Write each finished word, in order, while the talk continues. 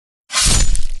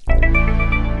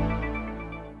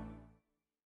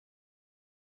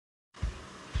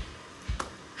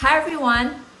Hi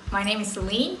everyone, my name is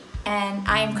Selene and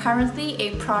I am currently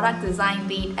a product design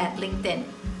lead at LinkedIn.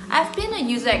 I've been a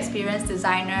user experience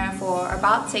designer for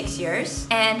about 6 years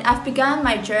and I've begun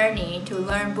my journey to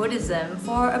learn Buddhism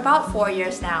for about 4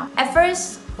 years now. At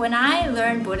first, when I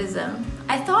learned Buddhism,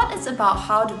 I thought it's about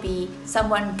how to be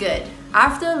someone good.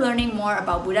 After learning more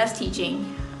about Buddha's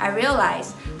teaching, I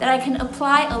realized that I can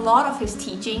apply a lot of his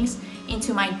teachings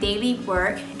into my daily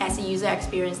work as a user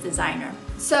experience designer.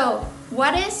 So,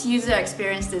 what is user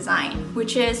experience design,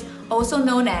 which is also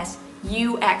known as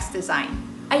UX design?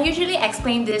 I usually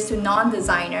explain this to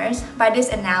non-designers by this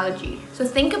analogy. So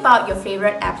think about your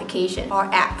favorite application or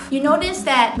app. You notice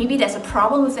that maybe there's a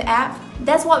problem with the app.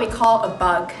 That's what we call a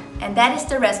bug, and that is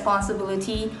the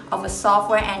responsibility of a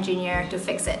software engineer to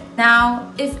fix it.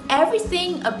 Now, if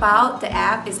everything about the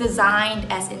app is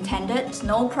designed as intended, there's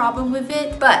no problem with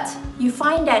it, but you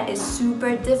find that it's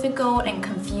super difficult and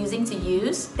confusing to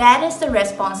use, that is the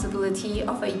responsibility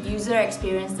of a user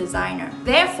experience designer.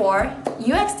 Therefore,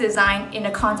 UX design in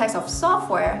the context of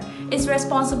software is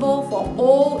responsible for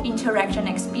all interaction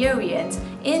experience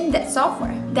in that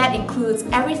software. That includes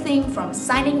everything from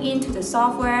signing into the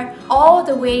software all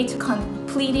the way to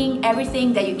completing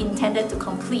everything that you intended to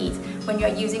complete when you're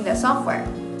using the software.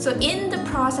 So in the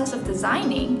process of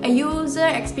designing, a user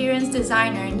experience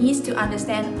designer needs to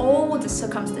understand all the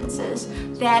circumstances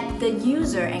that the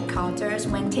user encounters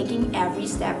when taking every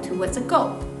step towards a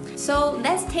goal. So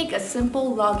let's take a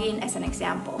simple login as an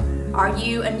example. Are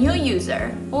you a new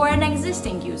user or an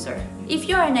existing user? If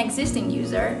you're an existing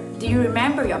user, do you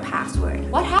remember your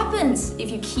password? What happens if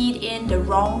you keyed in the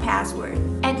wrong password?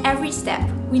 At every step,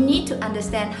 we need to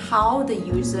understand how the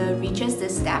user reaches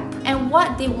this step and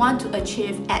what they want to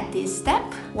achieve at this step,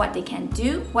 what they can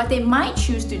do, what they might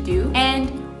choose to do, and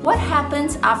what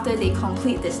happens after they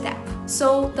complete this step.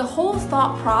 So the whole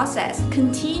thought process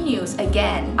continues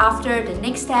again after the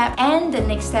next step and the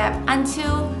next step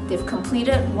until they've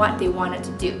completed what they wanted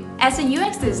to do. As a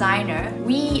UX designer,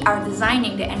 we are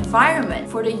designing the environment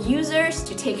for the users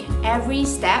to take every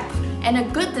step, and a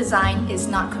good design is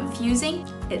not confusing.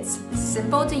 It's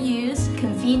simple to use,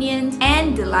 convenient,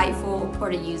 and delightful for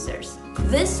the users.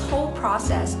 This whole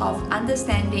process of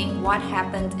understanding what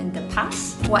happened in the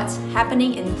past, what's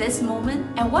happening in this moment,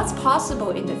 and what's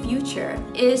possible in the future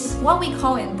is what we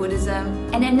call in Buddhism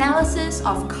an analysis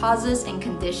of causes and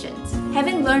conditions.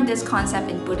 Having learned this concept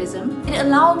in Buddhism, it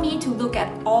allowed me to look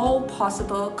at all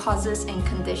possible causes and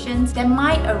conditions that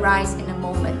might arise in a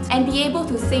moment and be able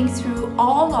to think through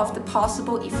all of the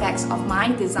possible effects of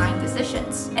my design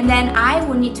decisions. And then I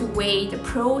will need to weigh the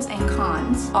pros and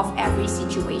cons of every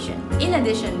situation. In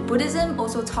addition, Buddhism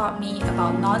also taught me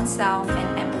about non-self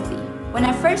and empathy. When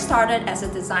I first started as a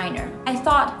designer, I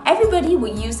thought everybody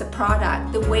would use the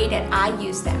product the way that I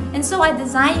use them. And so I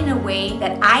designed in a way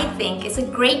that I think is a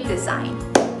great design.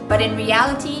 But in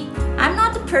reality, I'm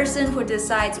not the person who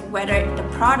decides whether the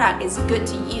product is good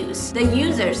to use. The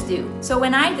users do. So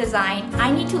when I design,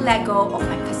 I need to let go of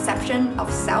my perception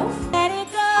of self. Let it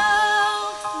go,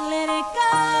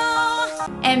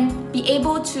 and be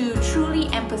able to truly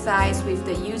empathize with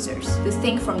the users, to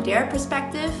think from their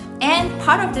perspective. And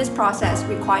part of this process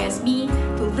requires me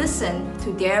to listen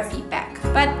to their feedback.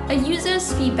 But a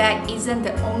user's feedback isn't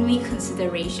the only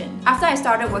consideration. After I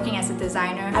started working as a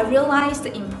designer, I realized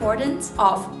the importance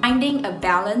of finding a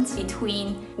balance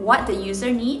between what the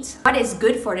user needs, what is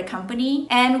good for the company,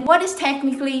 and what is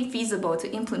technically feasible to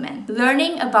implement.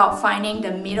 Learning about finding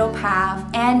the middle path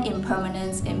and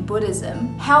impermanence in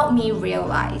Buddhism helped me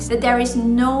realize that there is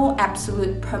no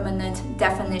absolute permanent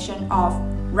definition of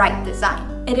right design.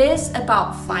 It is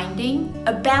about finding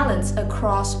a balance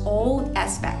across all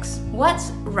aspects.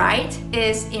 What's right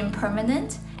is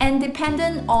impermanent and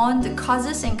dependent on the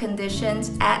causes and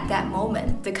conditions at that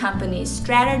moment, the company's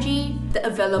strategy, the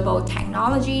available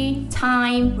technology,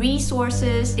 time,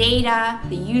 resources, data,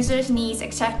 the user's needs,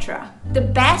 etc. The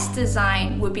best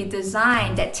design would be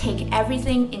design that take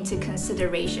everything into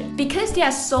consideration. Because there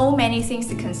are so many things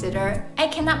to consider, I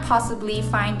cannot possibly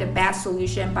find the best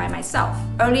solution by myself.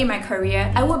 Early in my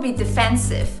career, I would be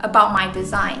defensive about my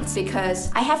designs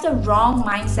because I have the wrong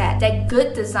mindset that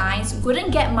good designs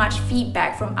wouldn't get much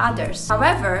feedback from others.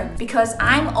 However, because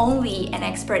I'm only an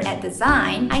expert at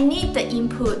design, I need the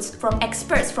inputs from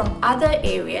experts from other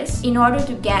areas in order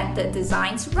to get the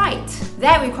designs right.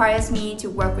 That requires me to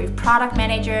work with product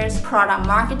managers, product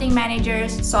marketing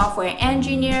managers, software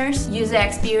engineers, user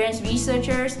experience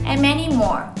researchers, and many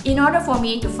more in order for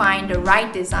me to find the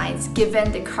right designs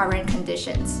given the current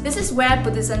conditions. This is where that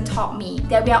Buddhism taught me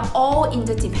that we are all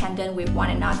interdependent with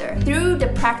one another. Through the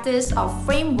practice of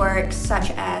frameworks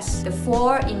such as the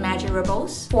 4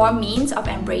 immeasurables, 4 means of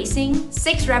embracing,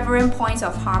 6 reverent points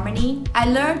of harmony, I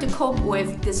learned to cope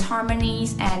with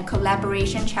disharmonies and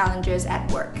collaboration challenges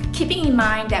at work. Keeping in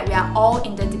mind that we are all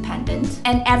interdependent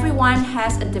and everyone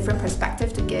has a different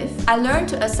perspective to give, I learned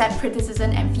to accept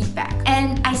criticism and feedback,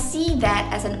 and I see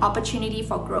that as an opportunity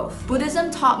for growth.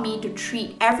 Buddhism taught me to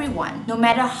treat everyone, no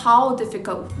matter how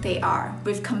difficult they are,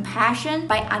 with compassion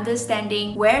by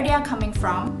understanding where they are coming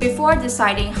from before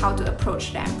deciding how to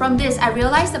approach them. From this, I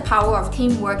realized the power of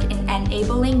teamwork in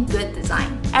enabling good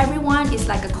design. Everyone is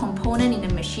like a component in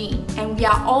a machine, and we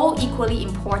are all equally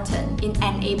important in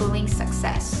enabling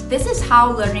success. This is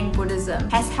how learning Buddhism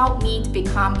has helped me to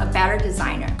become a better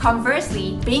designer.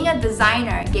 Conversely, being a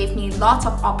designer gave me lots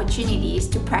of opportunities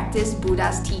to practice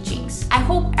Buddha's teachings. I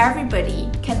hope everybody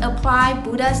can apply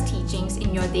Buddha's teachings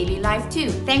in your daily life too.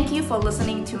 Thank you for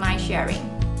listening to my sharing.